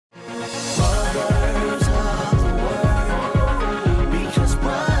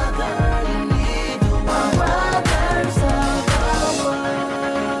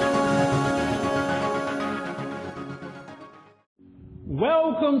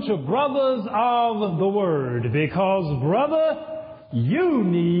welcome to Brothers of the Word, because, brother, you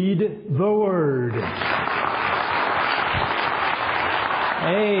need the Word.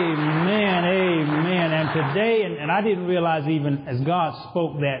 Amen, amen. And today, and I didn't realize even as God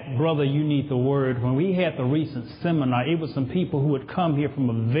spoke that, brother, you need the Word. When we had the recent seminar, it was some people who had come here from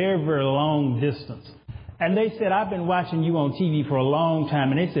a very, very long distance. And they said, I've been watching you on TV for a long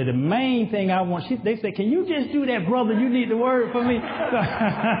time. And they said, the main thing I want, they said, can you just do that, brother? You need the Word for me.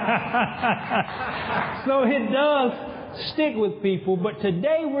 So it does stick with people. But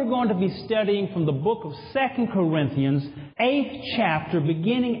today we're going to be studying from the book of 2 Corinthians, 8th chapter,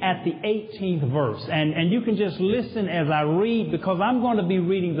 beginning at the 18th verse. And you can just listen as I read, because I'm going to be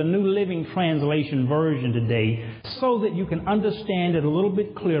reading the New Living Translation version today so that you can understand it a little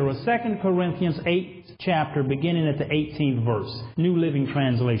bit clearer. 2 Corinthians 8th chapter, beginning at the 18th verse, New Living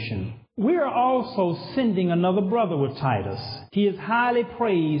Translation. We are also sending another brother with Titus. He is highly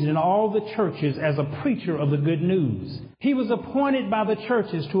praised in all the churches as a preacher of the good news. He was appointed by the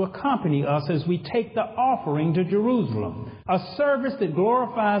churches to accompany us as we take the offering to Jerusalem, a service that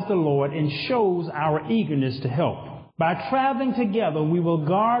glorifies the Lord and shows our eagerness to help. By traveling together, we will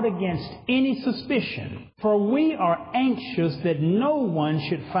guard against any suspicion, for we are anxious that no one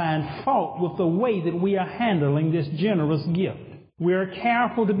should find fault with the way that we are handling this generous gift. We are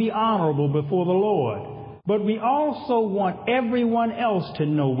careful to be honorable before the Lord, but we also want everyone else to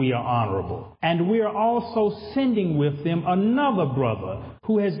know we are honorable. And we are also sending with them another brother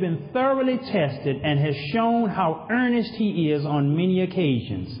who has been thoroughly tested and has shown how earnest he is on many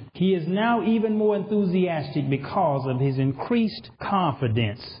occasions. He is now even more enthusiastic because of his increased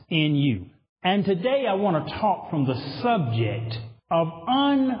confidence in you. And today I want to talk from the subject of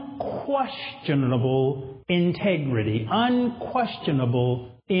unquestionable integrity.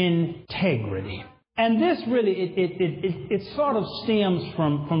 Unquestionable integrity. And this really, it sort of stems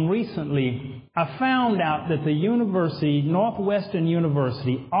from recently. I found out that the university, Northwestern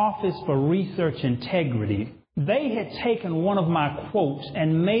University Office for Research Integrity, they had taken one of my quotes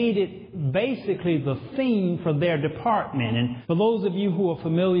and made it basically the theme for their department. And for those of you who are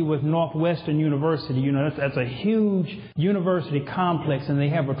familiar with Northwestern University, you know, that's a huge university complex, and they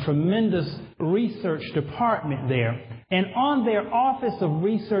have a tremendous research department there. And on their Office of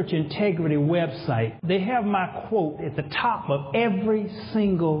Research Integrity website, they have my quote at the top of every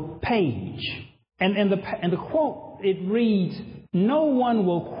single page. And the quote, it reads, "No one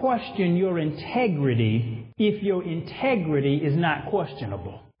will question your integrity if your integrity is not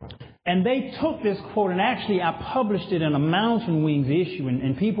questionable." And they took this quote, and actually I published it in a Mountain Wings issue.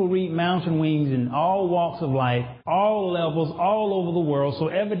 And people read Mountain Wings in all walks of life, all levels, all over the world. So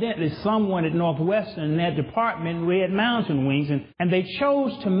evidently someone at Northwestern in that department read Mountain Wings. And they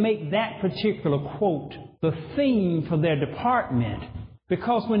chose to make that particular quote the theme for their department.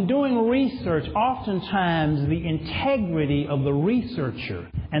 Because when doing research, oftentimes the integrity of the researcher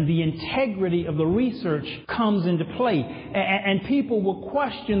and the integrity of the research comes into play. And people will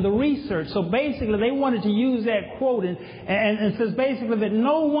question the research. So basically they wanted to use that quote and it says basically that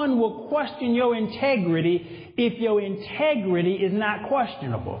no one will question your integrity if your integrity is not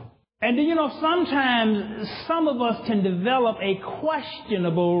questionable. And you know, sometimes some of us can develop a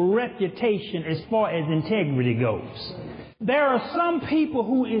questionable reputation as far as integrity goes. There are some people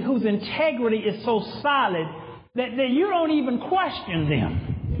whose integrity is so solid that you don't even question them.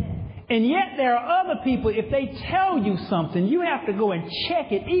 And yet there are other people, if they tell you something, you have to go and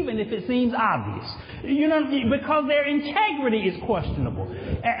check it, even if it seems obvious. You know, because their integrity is questionable.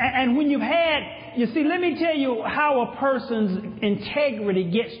 And when you've had, you see, let me tell you how a person's integrity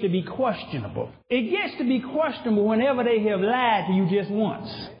gets to be questionable. It gets to be questionable whenever they have lied to you just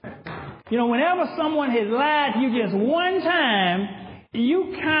once. You know, whenever someone has lied to you just one time,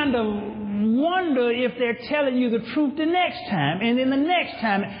 you kind of wonder if they're telling you the truth the next time, and then the next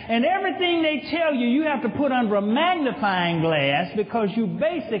time. And everything they tell you, you have to put under a magnifying glass because you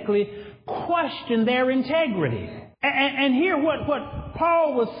basically question their integrity. And here what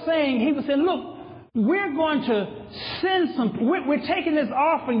Paul was saying, he was saying, look, we're going to send we're taking this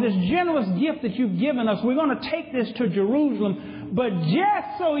offering, this generous gift that you've given us. We're going to take this to Jerusalem. But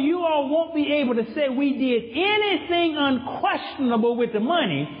just so you all won't be able to say we did anything unquestionable with the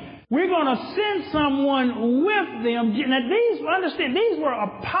money, we're going to send someone with them. Now, these were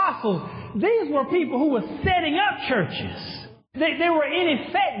apostles. These were people who were setting up churches. They were, in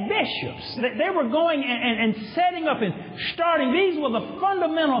effect, bishops. They were going and setting up and starting. These were the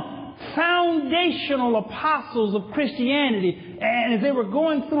fundamental, foundational apostles of Christianity. And as they were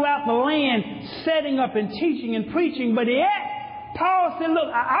going throughout the land, setting up and teaching and preaching. But yet, Paul said, look,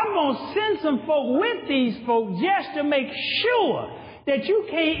 I'm going to send some folk with these folk just to make sure that you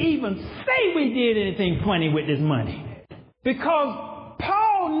can't even say we did anything funny with this money. Because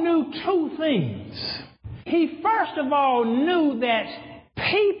Paul knew two things. He first of all knew that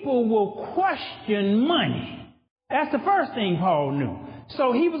people will question money. That's the first thing Paul knew.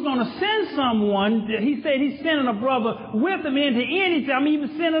 So he was going to send someone. He said he's sending a brother with him into anytime. He was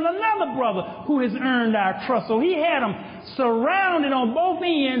sending another brother who has earned our trust. So he had them surrounded on both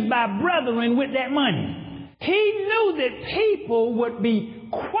ends by brethren with that money. He knew that people would be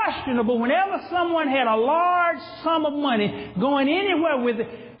questionable whenever someone had a large sum of money going anywhere with it.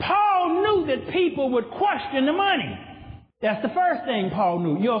 Paul knew that people would question the money. That's the first thing Paul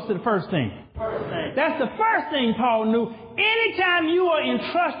knew. You all said the first thing. That's the first thing Paul knew. Anytime you are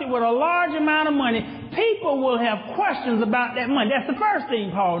entrusted with a large amount of money, people will have questions about that money. That's the first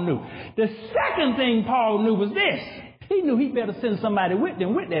thing Paul knew. The second thing Paul knew was this. He knew he better send somebody with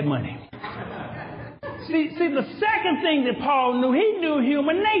them with that money. See, the second thing that Paul knew, he knew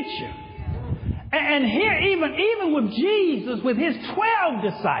human nature. And here, even with Jesus, with his 12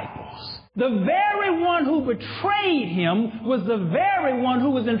 disciples, the very one who betrayed him was the very one who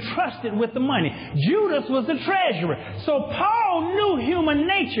was entrusted with the money. Judas was the treasurer. So Paul knew human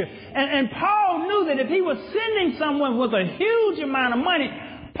nature. And Paul knew that if he was sending someone with a huge amount of money,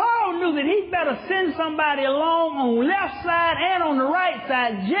 Paul knew that he'd better send somebody along on the left side and on the right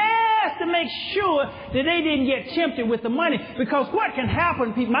side just to make sure that they didn't get tempted with the money. Because what can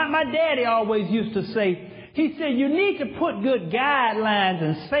happen, people, my daddy always used to say, he said, you need to put good guidelines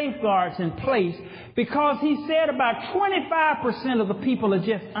and safeguards in place because he said about 25% of the people are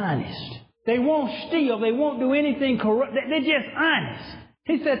just honest. They won't steal. They won't do anything corrupt. They're just honest.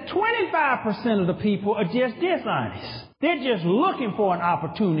 He said 25% of the people are just dishonest. They're just looking for an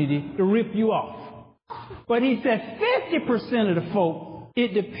opportunity to rip you off. But he said 50% of the folk,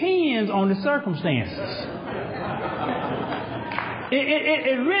 it depends on the circumstances.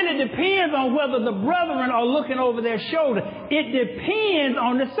 It really depends on whether the brethren are looking over their shoulder. It depends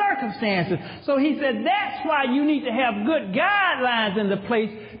on the circumstances. So he said that's why you need to have good guidelines in the place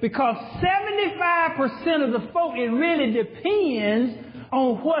because 75% of the folk, it really depends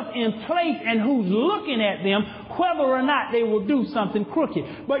on what's in place and who's looking at them, whether or not they will do something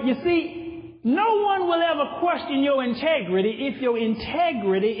crooked. But you see, no one will ever question your integrity if your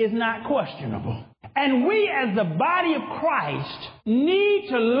integrity is not questionable. And we as the body of Christ need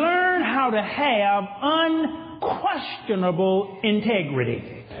to learn how to have unquestionable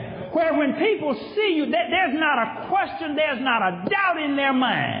integrity. Where when people see you, there's not a question, there's not a doubt in their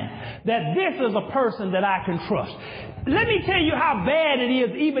mind that this is a person that I can trust. Let me tell you how bad it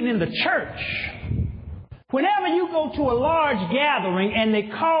is even in the church. Whenever you go to a large gathering and they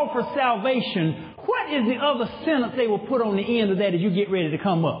call for salvation, what is the other sentence they will put on the end of that as you get ready to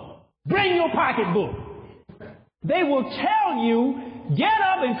come up? Bring your pocketbook. They will tell you, get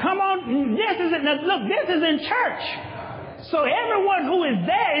up and come on. This is in church. So everyone who is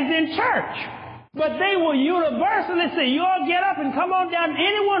there is in church. But they will universally say, you all get up and come on down.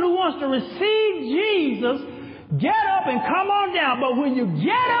 Anyone who wants to receive Jesus, get up and come on down. But when you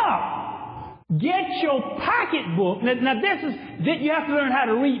get up, get your pocketbook. Now you have to learn how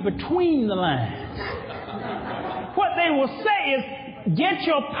to read between the lines. What they will say is, get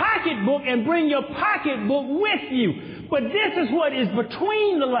your pocketbook and bring your pocketbook with you. But this is what is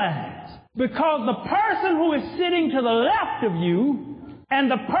between the lines. Because the person who is sitting to the left of you and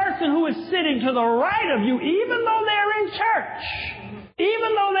the person who is sitting to the right of you, even though they're in church,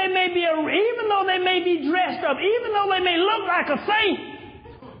 even though they may be dressed up, even though they may look like a saint,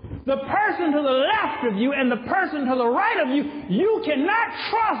 the person to the left of you and the person to the right of you, you cannot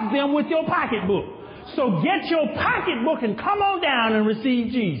trust them with your pocketbook. So get your pocketbook and come on down and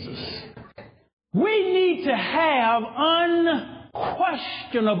receive Jesus. We need to have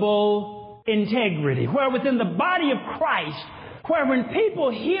unquestionable integrity, where within the body of Christ, where when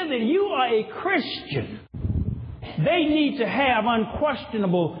people hear that you are a Christian, they need to have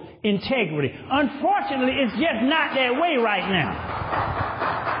unquestionable integrity. Unfortunately, it's just not that way right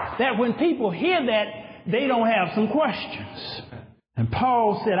now. That when people hear that, they don't have some questions. And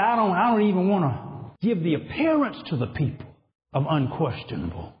Paul said, I don't even want to give the appearance to the people of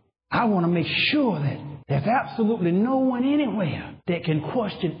unquestionable. I want to make sure that there's absolutely no one anywhere that can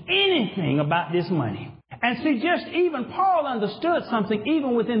question anything about this money. And see, just even Paul understood something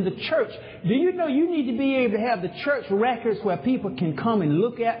even within the church. Do you know you need to be able to have the church records where people can come and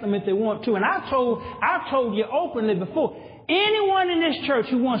look at them if they want to? And I've told you openly before, anyone in this church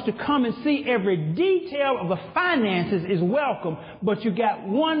who wants to come and see every detail of the finances is welcome, but you got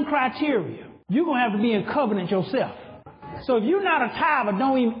one criteria. You're going to have to be in covenant yourself. So if you're not a tither,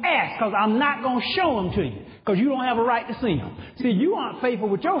 don't even ask, because I'm not going to show them to you. because you don't have a right to see them. See, you aren't faithful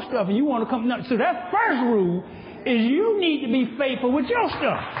with your stuff and you want to come. No, so that first rule is you need to be faithful with your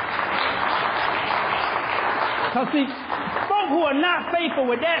stuff. Because see, folk who are not faithful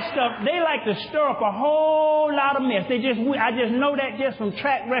with that stuff, they like to stir up a whole lot of mess. I just know that just from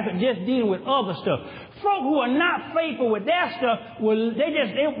track record, just dealing with other stuff. Folk who are not faithful with that stuff,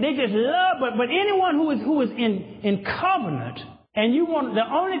 they just love, but anyone who is in covenant, and the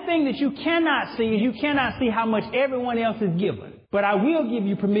only thing that you cannot see is you cannot see how much everyone else is given. But I will give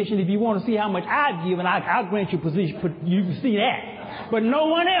you permission if you want to see how much I've given, I'll grant you position, you can see that. But no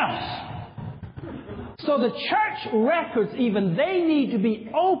one else. So the church records, even they need to be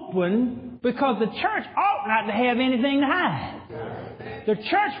open, because the church ought not to have anything to hide. The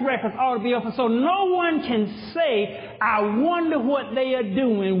church records ought to be open so no one can say, I wonder what they are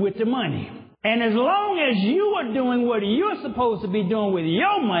doing with the money. And as long as you are doing what you're supposed to be doing with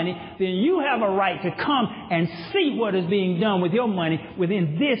your money, then you have a right to come and see what is being done with your money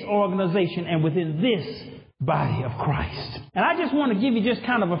within this organization and within this body of Christ. And I just want to give you just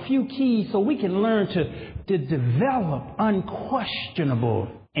kind of a few keys so we can learn to develop unquestionable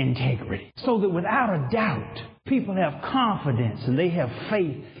integrity. So that without a doubt, people have confidence and they have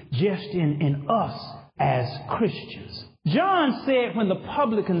faith just in us as Christians. John said when the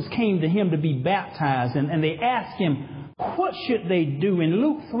publicans came to him to be baptized and they asked him, what should they do? In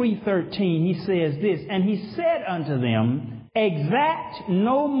Luke 3:13, he says this, and he said unto them, exact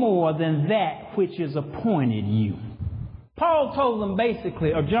no more than that which is appointed you. Paul told them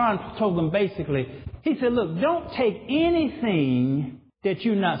basically, or John told them basically, he said, look, don't take anything that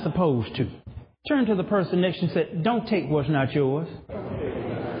you're not supposed to. Turn to the person next to you and say, don't take what's not yours.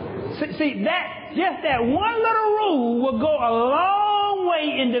 See, just that one little rule will go a long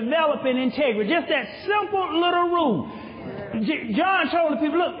way in developing integrity. Just that simple little rule. John told the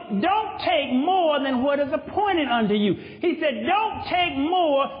people, look, don't take more than what is appointed unto you. He said, don't take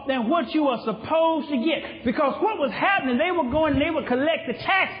more than what you are supposed to get. Because what was happening, they were going and they would collect the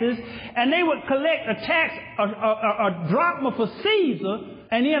taxes, and they would collect a tax, a drachma for Caesar,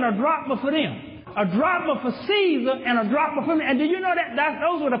 and then a drachma for them. A drachma for Caesar and a drachma for me. And do you know that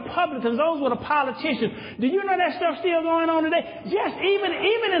those were the publicans, those were the politicians. Do you know that stuff still going on today? Just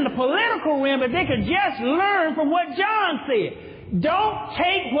even in the political realm, if they could just learn from what John said. Don't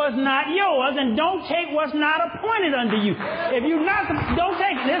take what's not yours and don't take what's not appointed unto you. If you're not, don't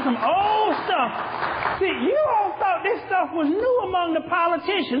take it. There's some old stuff. See, you all thought this stuff was new among the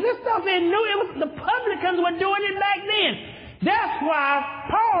politicians. This stuff ain't new. The publicans were doing it back then. That's why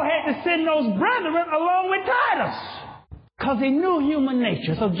Paul had to send those brethren along with Titus. Because he knew human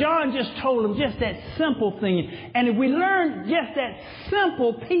nature. So John just told them just that simple thing. And if we learn just that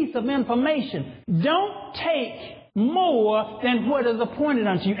simple piece of information, don't take more than what is appointed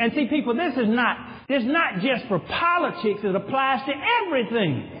unto you. And see, people, this is not just for politics. It applies to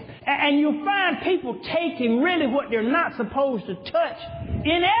everything. And you find people taking really what they're not supposed to touch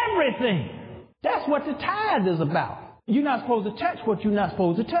in everything. That's what the tithe is about. You're not supposed to touch what you're not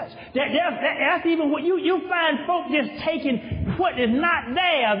supposed to touch. That's even what you find folk just taking what is not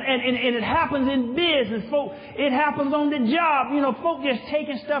theirs, and it happens in business. Folk, it happens on the job. You know, folk just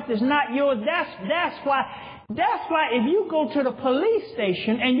taking stuff that's not yours. That's why if you go to the police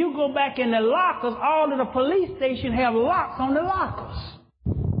station and you go back in the lockers, all of the police stations have locks on the lockers.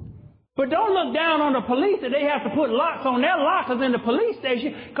 But don't look down on the police that they have to put locks on their lockers in the police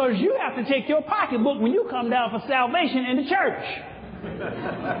station, because you have to take your pocketbook when you come down for salvation in the church.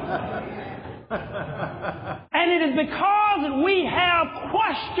 And it is because we have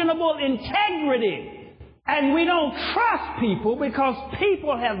questionable integrity and we don't trust people, because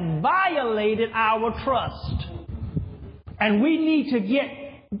people have violated our trust. And we need to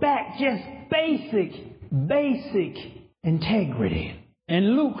get back just basic integrity.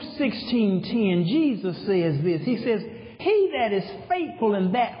 In Luke 16:10, Jesus says this. He says, he that is faithful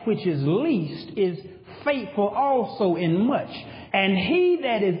in that which is least is faithful also in much. And he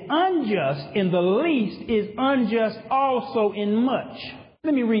that is unjust in the least is unjust also in much.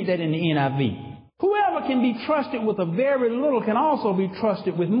 Let me read that in the NIV. Whoever can be trusted with a very little can also be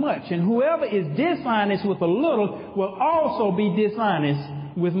trusted with much. And whoever is dishonest with a little will also be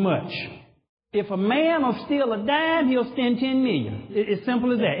dishonest with much. If a man will steal a dime, he'll spend 10 million. It's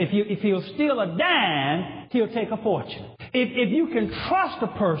simple as that. If he'll steal a dime, he'll take a fortune. If you can trust a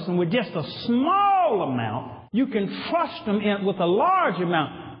person with just a small amount, you can trust them with a large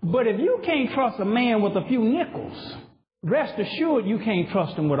amount. But if you can't trust a man with a few nickels, rest assured you can't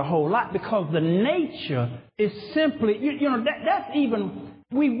trust him with a whole lot, because the nature is simply, that's even,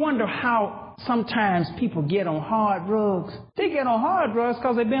 we wonder how sometimes people get on hard drugs. They get on hard drugs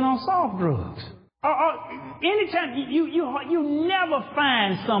because they've been on soft drugs. Anytime you never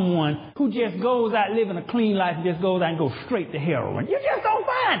find someone who just goes out living a clean life and just goes out and goes straight to heroin. You just don't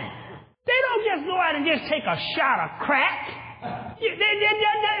find it. They don't just go out and just take a shot of crack. It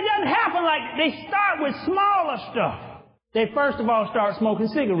doesn't happen like that. They start with smaller stuff. They first of all start smoking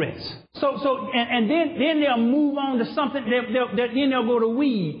cigarettes. And then they'll move on to something. Then they'll go to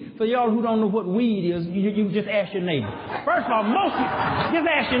weed. For y'all who don't know what weed is, you just ask your neighbor. First of all, just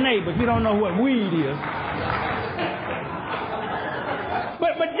ask your neighbor if you don't know what weed is.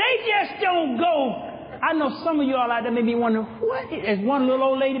 But they just don't go. I know some of y'all out there may be wondering, there's one little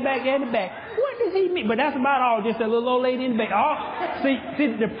old lady back there in the back. What does he mean? But that's about all, just a little old lady in the back. See,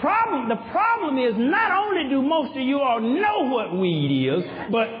 the problem is not only do most of you all know what weed is,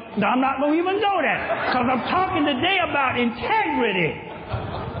 but I'm not going to even go there, because I'm talking today about integrity.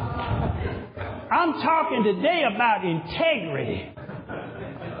 I'm talking today about integrity.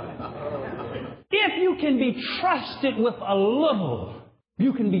 If you can be trusted with a little,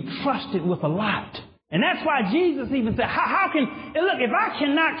 you can be trusted with a lot. And that's why Jesus even said, look, if I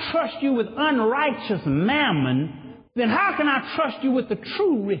cannot trust you with unrighteous mammon, then how can I trust you with the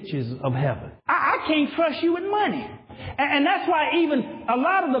true riches of heaven? I can't trust you with money. And that's why even a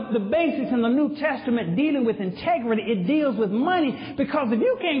lot of the basics in the New Testament dealing with integrity, it deals with money. Because if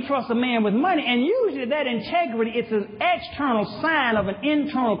you can't trust a man with money, and usually that integrity, it's an external sign of an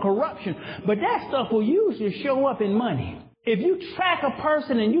internal corruption. But that stuff will usually show up in money. If you track a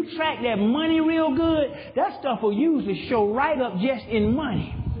person and you track that money real good, that stuff will usually show right up just in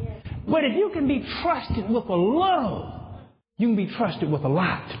money. But if you can be trusted with a little, you can be trusted with a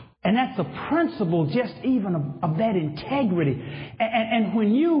lot. And that's the principle just even of that integrity. And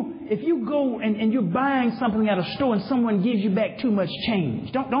if you go and you're buying something at a store and someone gives you back too much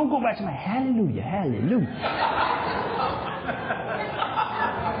change, don't go back to my hallelujah, hallelujah.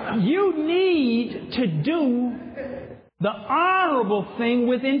 You need to do the honorable thing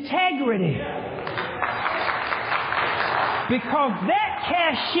with integrity. Because that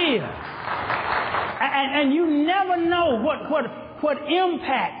cashier, and you never know what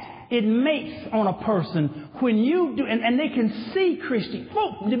impact it makes on a person when you do, and they can see Christian.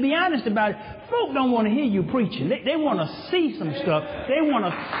 Folk, to be honest about it, folk don't want to hear you preaching. They want to see some stuff. They want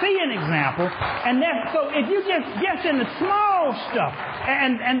to see an example. And so if you just in the small stuff,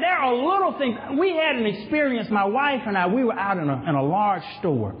 and there are little things. We had an experience, my wife and I, we were out in a large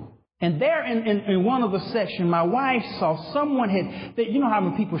store. And there in one of the sections, my wife saw someone you know how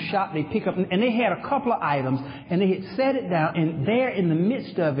when people shop, they pick up, and they had a couple of items, and they had set it down, and there in the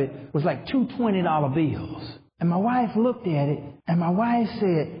midst of it was like two $20 bills. And my wife looked at it, and my wife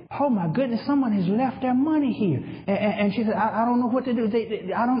said, oh my goodness, someone has left their money here. And she said, I don't know what to do.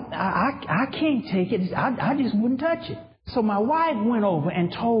 I can't take it. I just wouldn't touch it. So my wife went over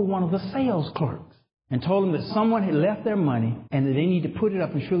and told one of the sales clerks, and told them that someone had left their money and that they need to put it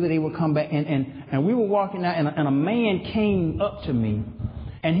up and surely they would come back. And we were walking out, and a man came up to me,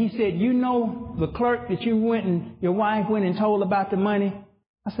 and he said, you know the clerk that your wife went and told about the money?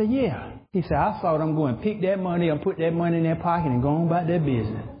 I said, yeah. He said, I saw them go and pick that money and put that money in their pocket and go on about their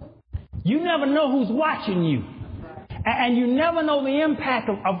business. You never know who's watching you. And you never know the impact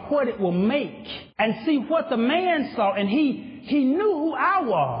of what it will make. And see what the man saw, and he knew who I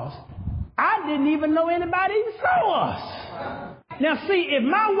was. I didn't even know anybody even saw us. Now see, if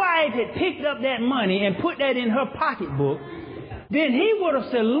my wife had picked up that money and put that in her pocketbook, then he would have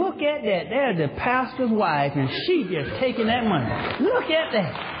said, look at that. There's the pastor's wife, and she just taking that money. Look at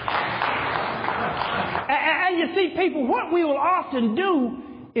that. And you see, people, what we will often do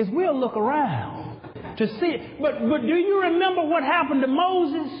is we'll look around to see it. But do you remember what happened to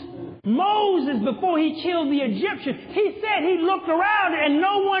Moses? Moses, before he killed the Egyptian, he said he looked around and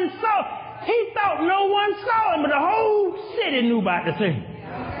no one saw. He thought no one saw him, but the whole city knew about the thing.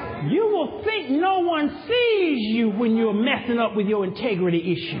 You will think no one sees you when you're messing up with your integrity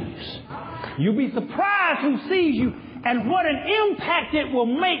issues. You'll be surprised who sees you and what an impact it will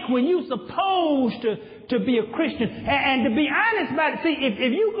make when you're supposed to be a Christian. And to be honest about it, see,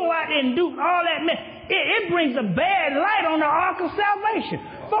 if you go out there and do all that mess, it brings a bad light on the ark of salvation.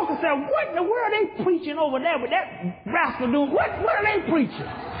 Folks will say, what in the world are they preaching over there with that rascal doing? What are they preaching?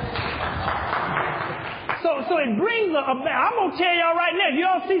 So it brings I'm going to tell y'all right now, if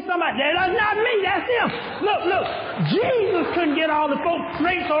y'all see somebody, that's not me, that's him. Look, Jesus couldn't get all the folks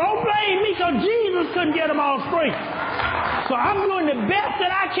straight, so don't blame me, because Jesus couldn't get them all straight. So I'm doing the best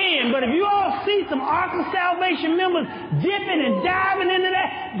that I can, but if you all see some Ark of Salvation members dipping and diving into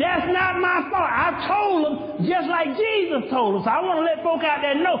that, that's not my fault. I told them just like Jesus told us. So I want to let folk out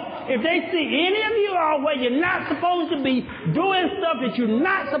there know, if they see any of you all where you're not supposed to be, doing stuff that you're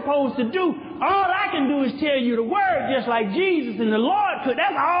not supposed to do, All I can do is tell you the word just like Jesus and the Lord could.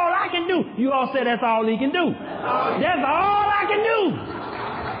 That's all I can do. You all said that's all he can do. That's all I can do.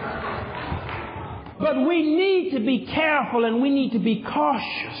 But we need to be careful and we need to be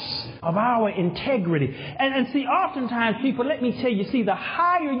cautious of our integrity. And see, oftentimes people, let me tell you, see, the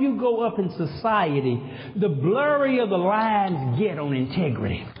higher you go up in society, the blurrier the lines get on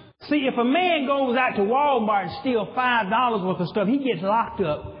integrity. See, if a man goes out to Walmart and steals $5 worth of stuff, he gets locked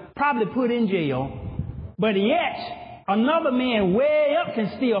up, probably put in jail. But yet, another man way up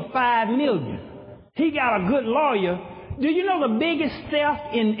can steal $5 million. He got a good lawyer. Do you know the biggest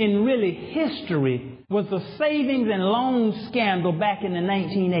theft in really history was the savings and loan scandal back in the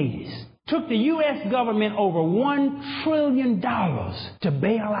 1980s? Took the U.S. government over $1 trillion to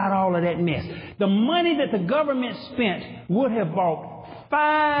bail out all of that mess. The money that the government spent would have bought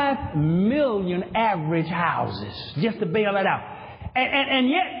 5 million average houses just to bail it out. And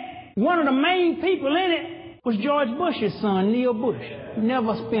yet, one of the main people in it was George Bush's son, Neil Bush.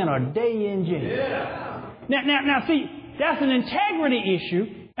 Never spent a day in jail. Now, see, that's an integrity issue.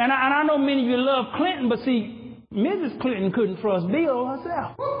 And I know many of you love Clinton, but see, Mrs. Clinton couldn't trust Bill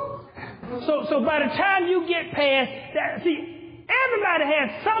herself. So by the time you get past that, see, everybody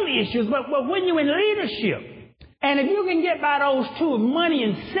has some issues, but when you're in leadership, and if you can get by those two, money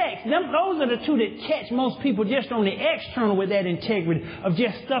and sex, those are the two that catch most people just on the external with that integrity of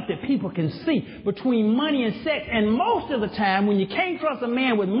just stuff that people can see between money and sex. And most of the time, when you can't trust a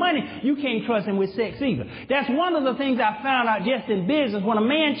man with money, you can't trust him with sex either. That's one of the things I found out just in business. When a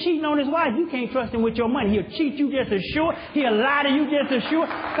man cheating on his wife, you can't trust him with your money. He'll cheat you just as sure. He'll lie to you just as sure.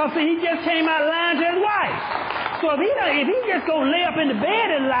 Because see, he just came out lying to his wife. So if he just go lay up in the bed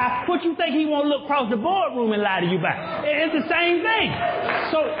and lie, what you think he won't look across the boardroom and lie to you about? It's the same thing.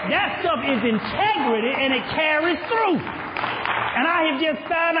 So that stuff is integrity and it carries through. And I have just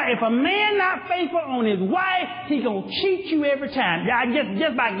found out if a man not faithful on his wife, he gonna cheat you every time. I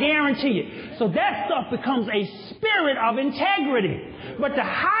just by guarantee it. So that stuff becomes a spirit of integrity. But the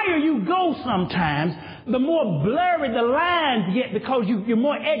higher you go sometimes, the more blurry the lines get because you're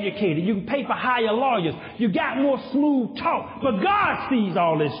more educated. You can pay for higher lawyers. You got more smooth talk. But God sees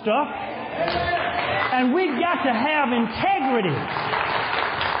all this stuff. And we've got to have integrity.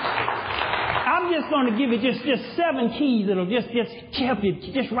 I'm just going to give you just 7 keys that'll just help you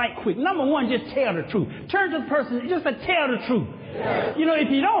just right quick. Number 1, just tell the truth. Turn to the person, just tell the truth. You know, if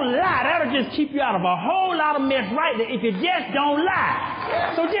you don't lie, that'll just keep you out of a whole lot of mess right there if you just don't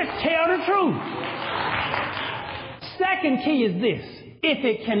lie. So just tell the truth. Second key is this. If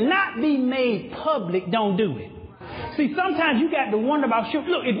it cannot be made public, don't do it. See, sometimes you got to wonder about,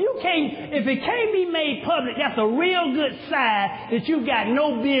 look, if it can't be made public, that's a real good sign that you got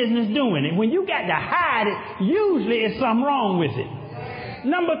no business doing it. When you got to hide it, usually it's something wrong with it.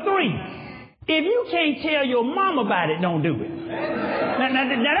 Number 3, if you can't tell your mom about it, don't do it. Now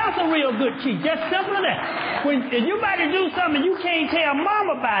that's a real good key. Just simple as that. If you about to do something you can't tell mom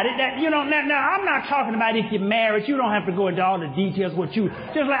about it, now I'm not talking about if you're married. You don't have to go into all the details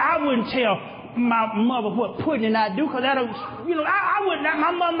just like I wouldn't tell my mother what pudding I do, because I don't, I wouldn't,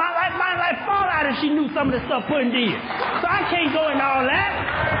 my mother might fall out if she knew some of the stuff pudding did. So I can't go into all that.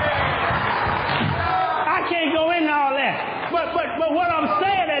 But what I'm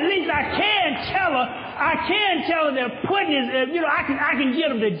saying, at least I can tell her that pudding is, I can get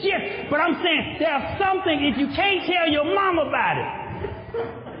them the gist. But I'm saying there's something, if you can't tell your mom about it,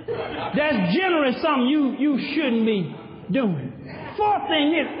 that's generally something you shouldn't be doing. 4th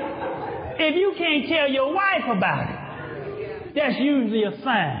thing is, if you can't tell your wife about it, that's usually a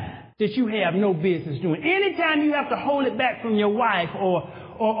sign that you have no business doing. Anytime you have to hold it back from your wife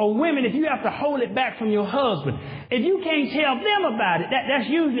or women, if you have to hold it back from your husband, if you can't tell them about it, that's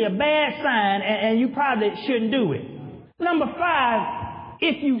usually a bad sign and you probably shouldn't do it. Number 5,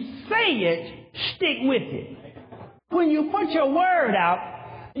 if you say it, stick with it. When you put your word out,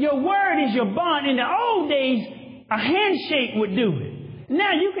 your word is your bond. In the old days, a handshake would do it.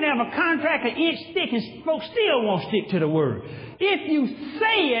 Now you can have a contract 1 inch thick and folks still won't stick to the word. If you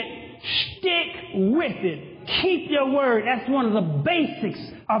say it, stick with it. Keep your word. That's one of the basics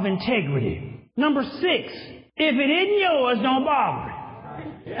of integrity. Number 6, if it isn't yours, don't bother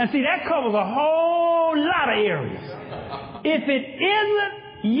it. And see, that covers a whole lot of areas. If it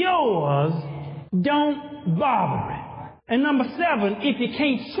isn't yours, don't bother it. And number 7, if you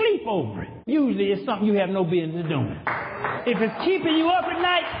can't sleep over it, usually it's something you have no business doing. If it's keeping you up at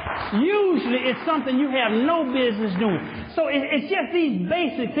night, usually it's something you have no business doing. So it's just these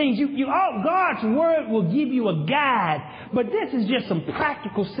basic things. God's Word will give you a guide, but this is just some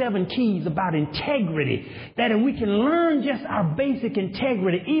practical 7 keys about integrity, that we can learn just our basic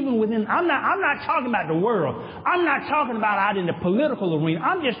integrity even within. I'm not talking about the world. I'm not talking about out in the political arena.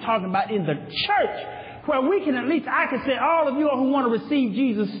 I'm just talking about in the church, where we can at least, I can say, all of you who want to receive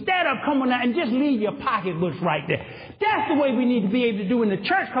Jesus, stand up, come on out, and just leave your pocketbooks right there. That's the way we need to be able to do in the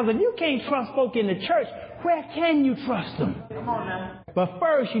church, because if you can't trust folk in the church, where can you trust them? Come on now. But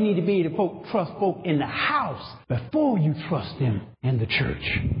first, you need to be able to trust folk in the house before you trust them in the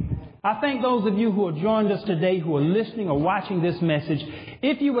church. I thank those of you who have joined us today, who are listening or watching this message.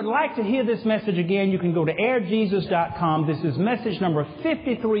 If you would like to hear this message again, you can go to airjesus.com. This is message number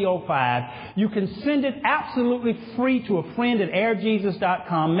 5305. You can send it absolutely free to a friend at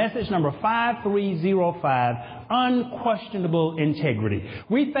airjesus.com. Message number 5305, Unquestionable Integrity.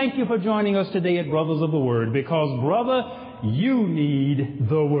 We thank you for joining us today at Brothers of the Word, because, brother, you need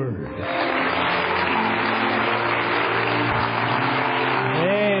the Word.